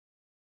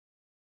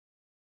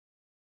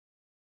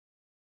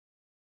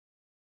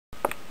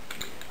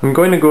I'm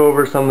going to go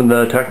over some of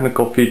the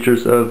technical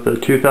features of the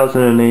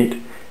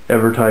 2008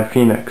 Everti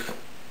Phoenix.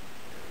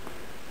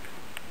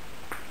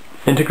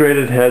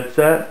 Integrated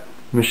headset,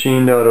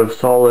 machined out of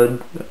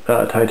solid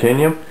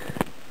titanium.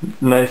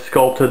 Nice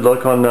sculpted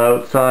look on the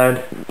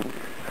outside.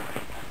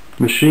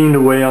 Machined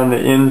away on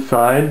the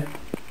inside.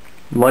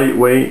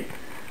 Lightweight,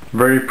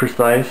 very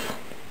precise.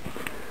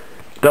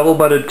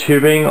 Double-butted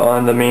tubing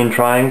on the main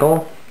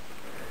triangle.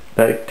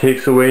 That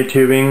takes away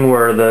tubing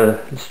where the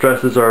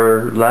stresses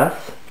are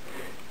less.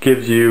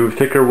 Gives you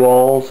thicker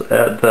walls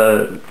at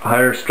the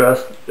higher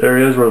stress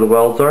areas where the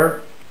welds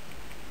are.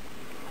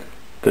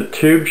 The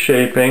tube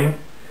shaping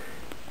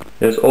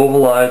is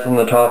ovalized on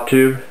the top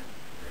tube,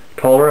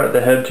 taller at the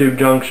head tube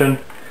junction,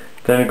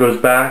 then it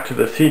goes back to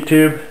the C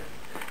tube,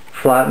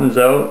 flattens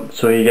out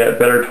so you get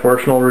better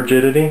torsional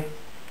rigidity.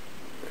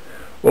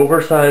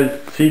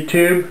 Oversized C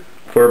tube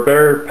for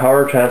better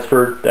power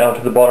transfer down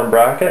to the bottom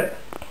bracket.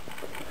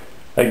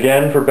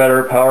 Again, for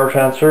better power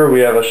transfer, we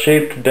have a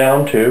shaped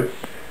down tube.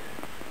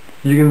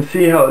 You can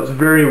see how it's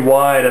very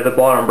wide at the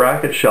bottom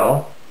bracket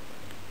shell,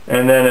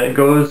 and then it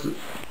goes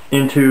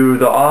into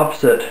the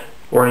opposite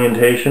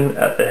orientation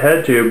at the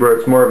head tube where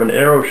it's more of an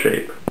arrow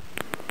shape.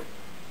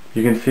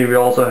 You can see we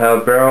also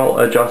have barrel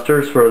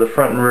adjusters for the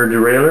front and rear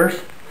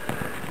derailleurs.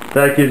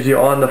 That gives you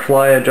on the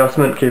fly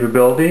adjustment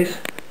capabilities.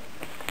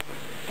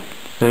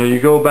 And you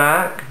go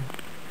back,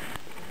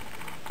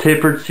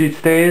 tapered seat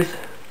stays,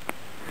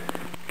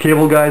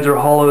 cable guides are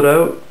hollowed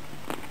out.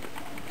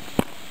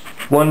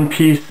 One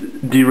piece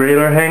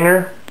derailleur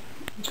hanger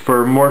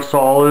for more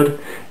solid,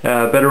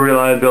 better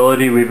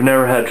reliability. We've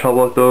never had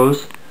trouble with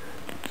those.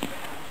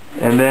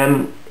 And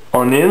then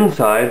on the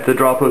inside the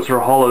dropouts are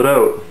hollowed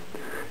out,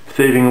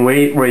 saving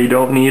weight where you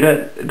don't need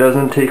it. It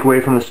doesn't take away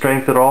from the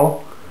strength at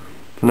all.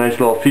 It's a nice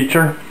little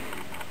feature.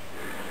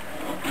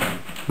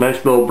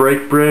 Nice little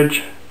brake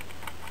bridge.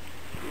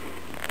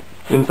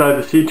 Inside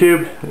the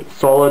C-tube, it's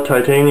solid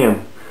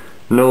titanium.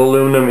 No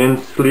aluminum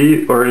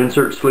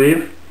insert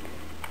sleeve.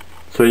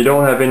 So you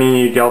don't have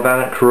any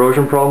galvanic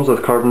corrosion problems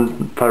with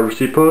carbon fiber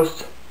seat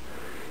posts.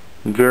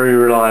 Very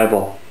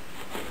reliable.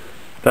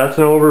 That's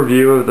an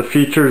overview of the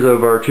features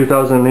of our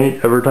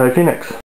 2008 Everti Phoenix.